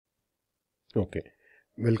Okay,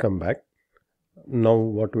 welcome back. Now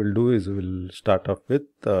what we'll do is we'll start off with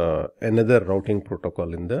another routing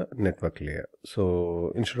protocol in the network layer.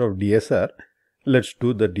 So instead of DSR, let's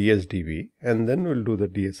do the DSDV and then we'll do the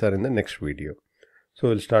DSR in the next video. So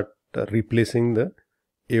we'll start replacing the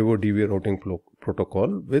AODV routing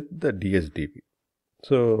protocol with the DSDV.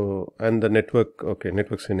 So, and the network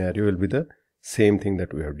scenario will be the same thing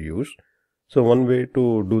that we have used. So one way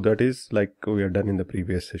to do that is like we have done in the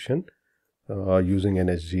previous session. Using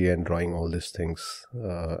NSG and drawing all these things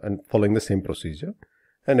and following the same procedure,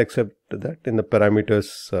 and except that in the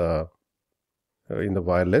parameters in the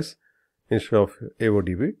wireless, instead of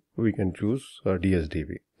AODV we can choose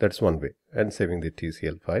DSDV. That's one way, and saving the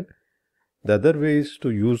TCL file. The other way is to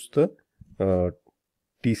use the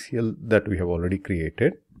TCL that we have already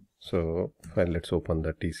created. So fine, let's open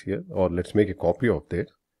the TCL, or let's make a copy of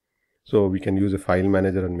this. So we can use a file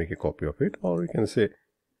manager and make a copy of it, or we can say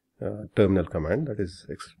terminal command, that is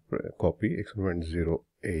copy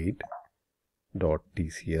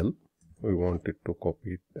experiment08.tcl. we want it to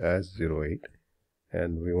copy it as 08,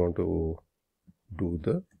 and we want to do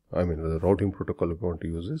the routing protocol we want to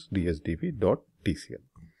use is dsdv.tcl.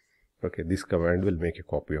 okay, this command will make a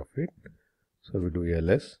copy of it. So we do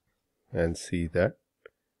ls and see that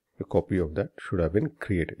a copy of that should have been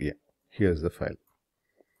created. Yeah, here's the file.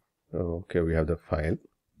 Okay, we have the file,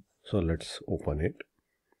 so let's open it.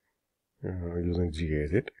 Using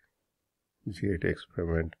gedit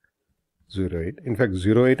experiment 08. In fact,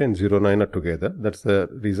 08 and 09 are together. That's the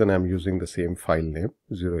reason I'm using the same file name,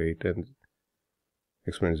 08 and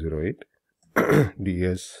experiment 08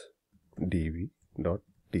 dsdv.tcl.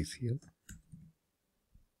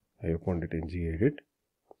 I opened it in gedit,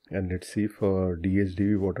 and let's see for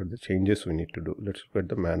DSDV what are the changes we need to do. Let's look at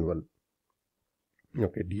the manual.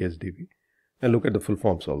 Okay, DSDV, and look at the full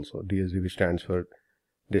forms also. DSDV stands for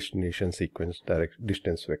destination sequence direct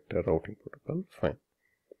distance vector routing protocol. Fine.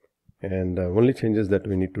 And only changes that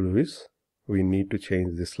we need to do is we need to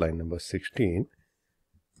change this line number 16.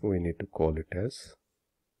 We need to call it as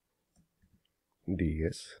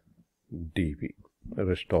DSDV.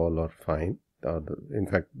 Rest all are fine. In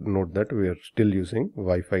fact, note that we are still using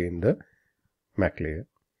Wi-Fi in the Mac layer.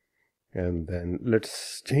 And then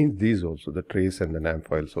let's change these also, the trace and the NAM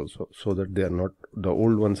files also, so that they are not, the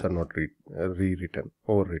old ones are not rewritten,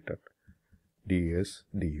 overwritten.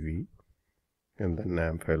 DSDV, and the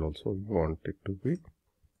NAM file also we want it to be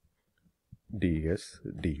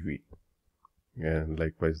DSDV, and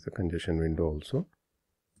likewise the congestion window also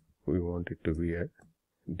we want it to be at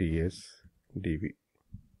DSDV.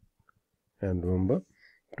 And remember,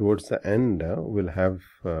 towards the end we'll have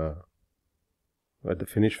at the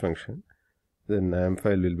finish function, the NAM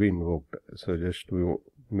file will be invoked. So just to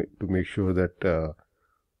make sure that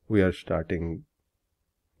we are starting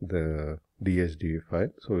the DSDV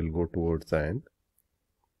file, so we'll go towards the end.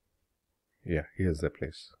 Yeah, here's the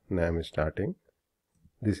place. NAM is starting.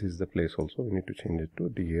 This is the place also. We need to change it to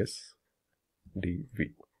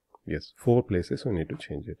DSDV. Yes, 4 places we need to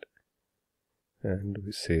change it. And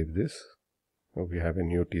we save this. We have a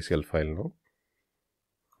new TCL file now.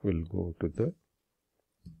 We'll go to the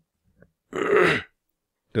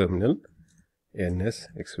terminal ns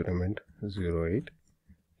experiment 08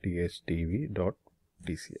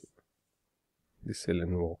 dsdv.tcl. This will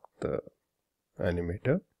invoke the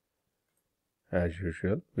animator. As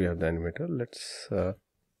usual, we have the animator. Let's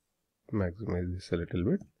maximize this a little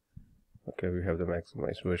bit. Okay, we have the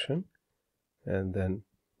maximized version, and then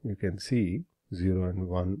you can see 0 and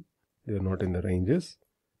 1, they are not in the ranges,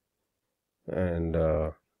 and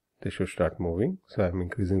they should start moving. So I'm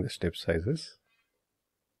increasing the step sizes.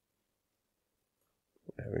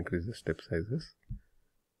 I have increased the step sizes.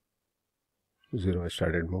 0 has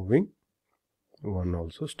started moving. 1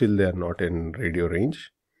 also. Still they are not in radio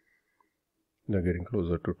range. They are getting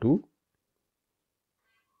closer to 2.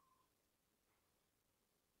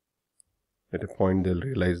 At a point they'll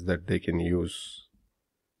realize that they can use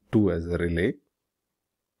 2 as a relay.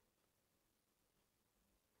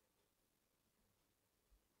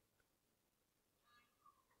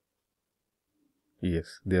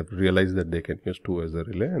 Yes, they have realized that they can use 2 as a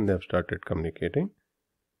relay, and they have started communicating.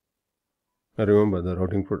 Now remember the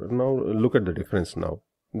routing protocol. Now look at the difference now.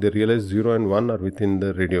 They realize 0 and 1 are within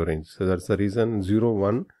the radio range. So that's the reason 0,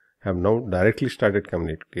 1 have now directly started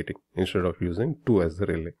communicating instead of using 2 as the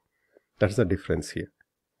relay. That's the difference here.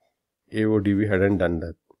 AODV hadn't done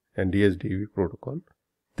that, and DSDV protocol,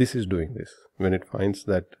 this is doing this. When it finds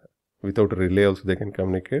that without a relay also they can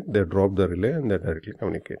communicate, they drop the relay and they're directly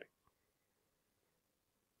communicating.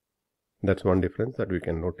 That's one difference that we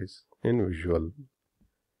can notice in visual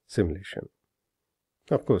simulation.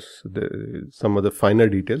 Of course, some of the finer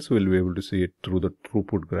details we'll be able to see it through the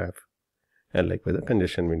throughput graph and likewise the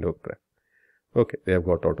congestion window graph. Okay, they have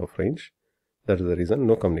got out of range. That is the reason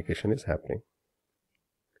no communication is happening.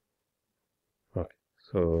 Okay,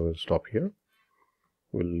 so stop here.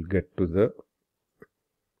 We'll get to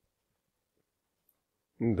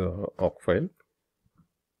the awk file.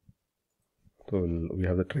 So we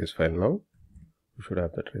have the trace file now. We should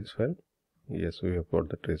have the trace file. Yes, we have got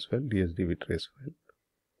the trace file, DSDV trace file.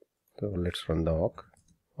 So let's run the awk.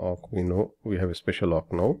 Awk, we know we have a special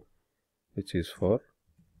awk now, which is for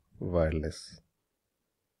wireless.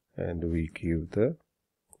 And we give the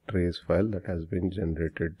trace file that has been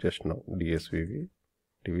generated just now, DSDV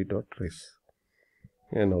tv.trace.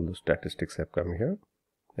 And all the statistics have come here.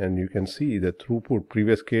 And you can see the throughput.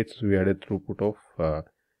 Previous case we had a throughput of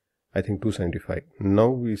I think 275. Now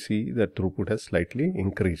we see that throughput has slightly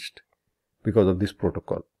increased because of this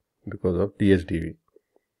protocol, because of DSDV.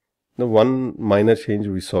 The one minor change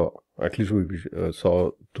we saw, at least we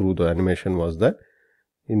saw through the animation, was that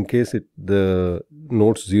in case the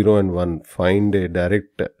nodes 0 and 1 find a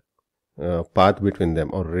direct path between them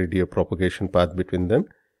or radio propagation path between them,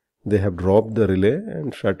 they have dropped the relay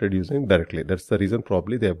and started using directly. That's the reason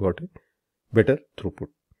probably they have got a better throughput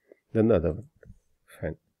than the other one.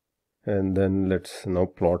 Fine. And then let's now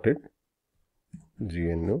plot it.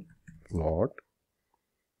 GNU plot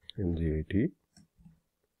NGAT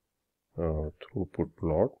throughput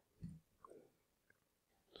plot.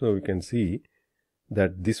 So we can see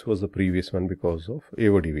that this was the previous one because of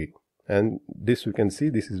AODV, and this we can see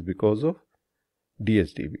this is because of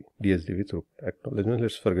DSDV throughput. Acknowledgements,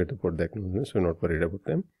 let's forget about the acknowledgements, we're not worried about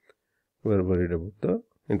them. We're worried about the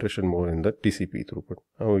interested more in the TCP throughput.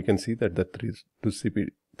 Now we can see that the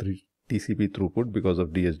TCP throughput because of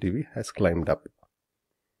DSDV has climbed up.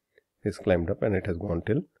 And it has gone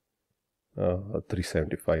till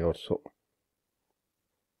 375 or so.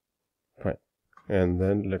 Fine. And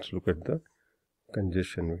then let's look at the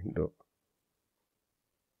congestion window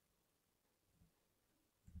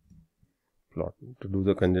plot. To do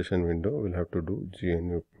the congestion window, we'll have to do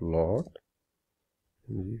GNU plot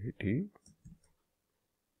NGAT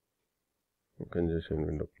congestion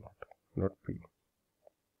window plot, not P.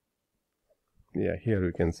 Yeah, here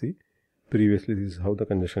we can see previously this is how the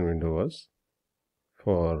congestion window was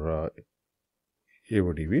for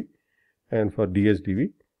AODV, and for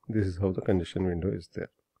DSDV this is how the congestion window is there.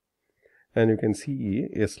 And you can see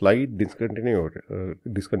a slight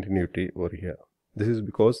discontinuity over here. This is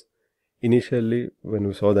because initially when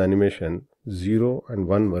we saw the animation, 0 and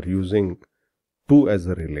 1 were using 2 as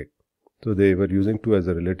a relay. So they were using 2 as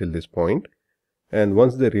a relay till this point, and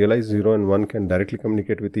once they realized 0 and 1 can directly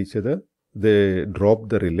communicate with each other, they dropped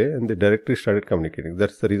the relay and they directly started communicating.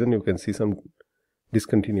 That's the reason you can see some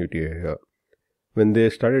discontinuity here. When they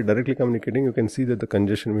started directly communicating, you can see that the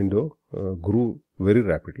congestion window grew very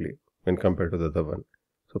rapidly when compared to the other one.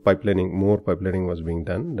 So more pipelining was being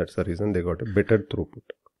done. That's the reason they got a better throughput.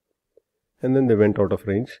 And then they went out of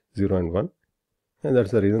range 0 and 1, and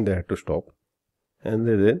that's the reason they had to stop. And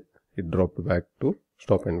then it dropped back to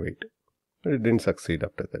stop and wait. But it didn't succeed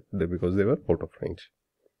after that because they were out of range.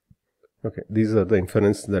 Okay, these are the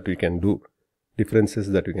inferences that we can do,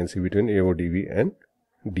 differences that we can see between AODV and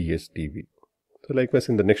DSDV. So likewise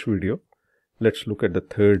in the next video, let's look at the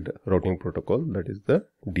third routing protocol, that is the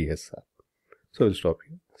DSR. So we'll stop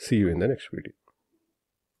here. See you in the next video.